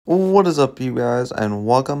What is up, you guys, and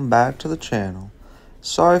welcome back to the channel.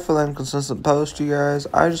 Sorry for the inconsistent post, you guys.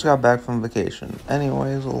 I just got back from vacation.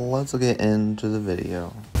 Anyways, let's get into the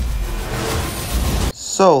video.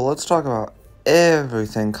 So, let's talk about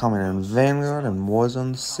everything coming in Vanguard and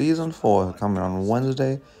Warzone Season 4 coming on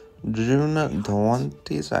Wednesday, June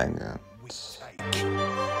 22nd.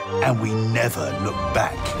 And we never look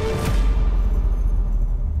back.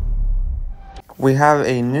 We have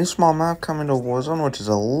a new small map coming to Warzone, which is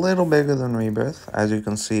a little bigger than Rebirth, as you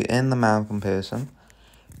can see in the map comparison.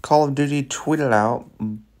 Call of Duty tweeted out,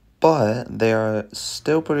 but they are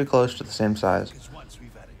still pretty close to the same size.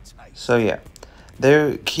 So yeah,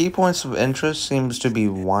 their key points of interest seems to be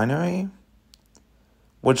Winery,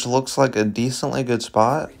 which looks like a decently good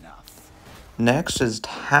spot. Next is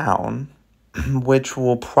Town, which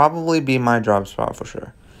will probably be my drop spot for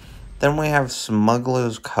sure. Then we have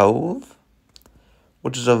Smuggler's Cove,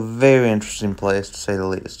 which is a very interesting place to say the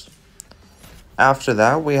least. After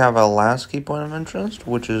that, we have our last key point of interest,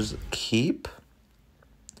 which is Keep.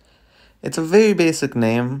 It's a very basic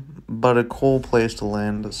name, but a cool place to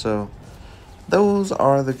land, so those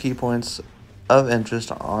are the key points of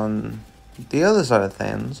interest. On the other side of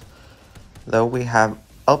things, though, we have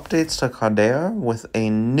updates to Caldera with a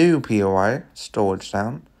new POI, Storage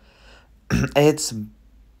Town. It's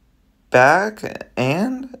back,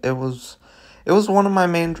 and it was one of my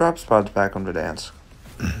main drop spots back on Verdansk.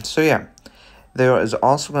 So yeah, there is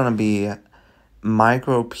also going to be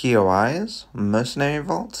micro POIs, mercenary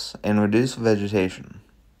vaults, and reduced vegetation,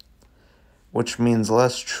 which means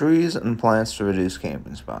less trees and plants to reduce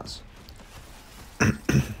camping spots.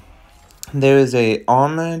 There is a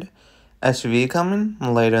armored SUV coming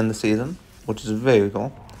later in the season, which is very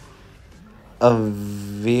cool. A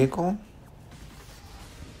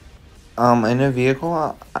new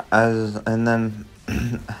vehicle, and then,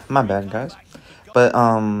 my bad guys, but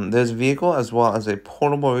there's a vehicle as well as a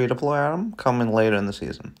portable redeploy item coming later in the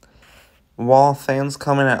season. While things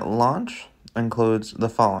coming at launch includes the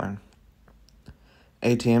following: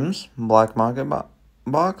 ATMs, black market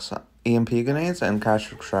box, EMP grenades, and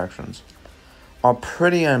cash extractions. Are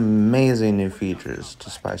pretty amazing new features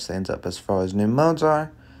to spice things up as far as new modes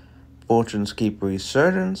are. Fortune's Keep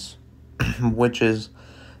Resurgence, which is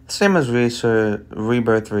same as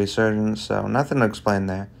Rebirth Resurgence, so nothing to explain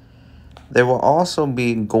there. There will also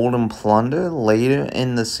be Golden Plunder later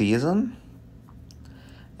in the season.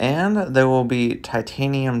 And there will be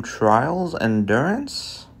Titanium Trials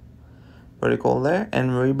Endurance. Pretty cool there.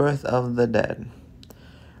 And Rebirth of the Dead,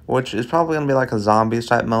 which is probably going to be like a zombies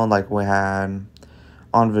type mode like we had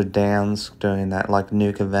on Verdansk during that like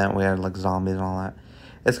nuke event. We had like zombies and all that.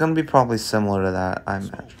 It's going to be probably similar to that, I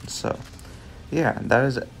imagine. So yeah, that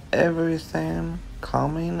is everything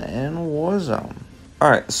coming in Warzone.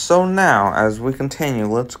 Alright, so now, as we continue,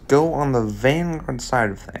 let's go on the Vanguard side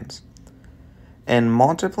of things. In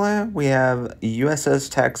multiplayer, we have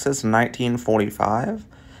USS Texas 1945,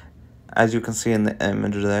 as you can see in the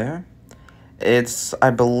image there. I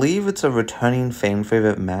believe it's a returning fan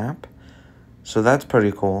favorite map, so that's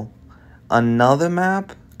pretty cool. Another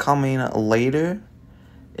map coming later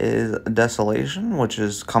is Desolation, which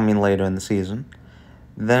is coming later in the season.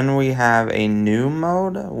 Then we have a new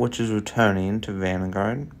mode, which is returning to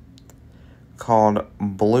Vanguard, called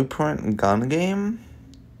Blueprint Gun Game.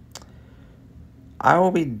 I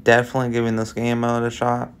will be definitely giving this game mode a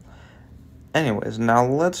shot. Anyways, now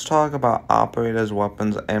let's talk about operators,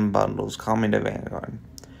 weapons, and bundles coming to Vanguard.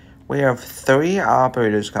 We have 3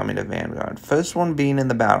 operators coming to Vanguard. First one being in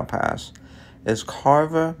the Battle Pass is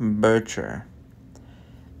Carver Bircher.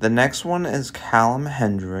 The next one is Callum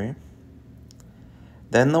Hendry.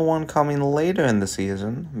 Then the one coming later in the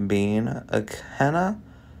season being Akena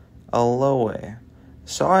Aloe.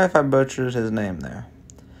 Sorry if I butchered his name there.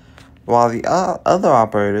 While the other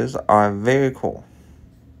operators are very cool.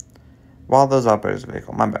 My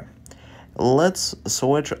bad. Let's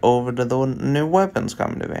switch over to the new weapons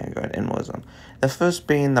coming to Vanguard in Warzone. The first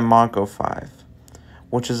being the Marco 5,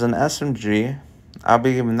 which is an SMG. I'll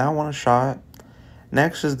be giving that one a shot.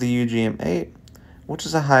 Next is the UGM-8, which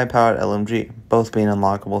is a high-powered LMG, both being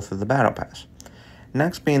unlockable through the Battle Pass.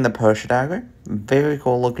 Next being the Persia Dagger, very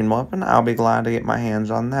cool-looking weapon. I'll be glad to get my hands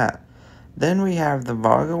on that. Then we have the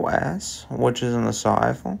Vargo S, which is an assault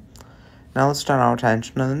rifle. Now let's turn our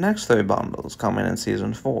attention to the next 3 bundles coming in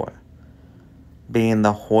Season 4, being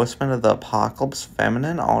the Horsemen of the Apocalypse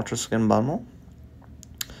Feminine Ultra Skin Bundle.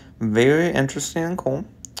 Very interesting and cool.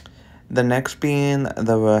 The next being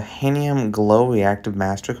the Rahanium Glow Reactive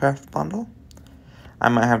Mastercraft Bundle. I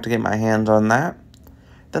might have to get my hands on that.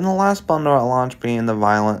 Then the last bundle at launch being the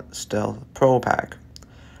Violent Stealth Pro Pack.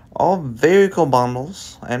 All very cool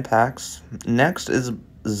bundles and packs. Next is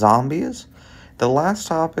zombies. The last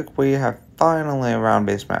topic we have finally a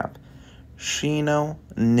round-based map. Shino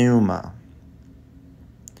Numa.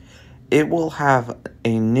 It will have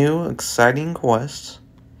a new exciting quest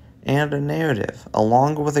and a narrative,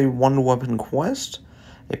 along with a one-weapon quest,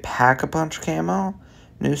 a pack-a-punch camo,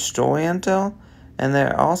 new story intel, and they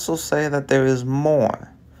also say that there is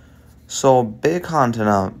more. So, big content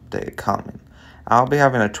update coming. I'll be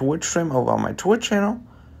having a Twitch stream over on my Twitch channel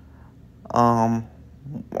on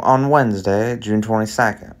Wednesday, June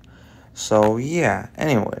 22nd. So, yeah,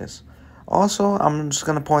 anyways. Also, I'm just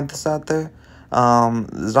going to point this out there.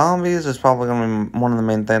 Zombies is probably going to be one of the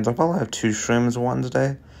main things. I'll probably have 2 streams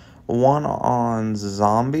Wednesday. One on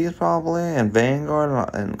zombies, probably, and Vanguard,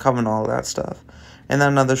 and covering all that stuff. And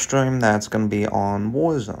then another stream that's going to be on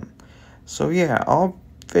Warzone. So, yeah, all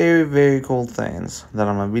very, very cool things that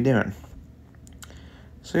I'm going to be doing.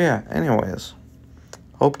 So, yeah, anyways.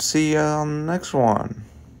 Hope to see you on the next one.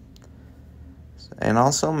 And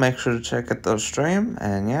also, make sure to check out the stream.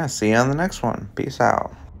 And, yeah, see you on the next one. Peace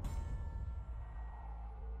out.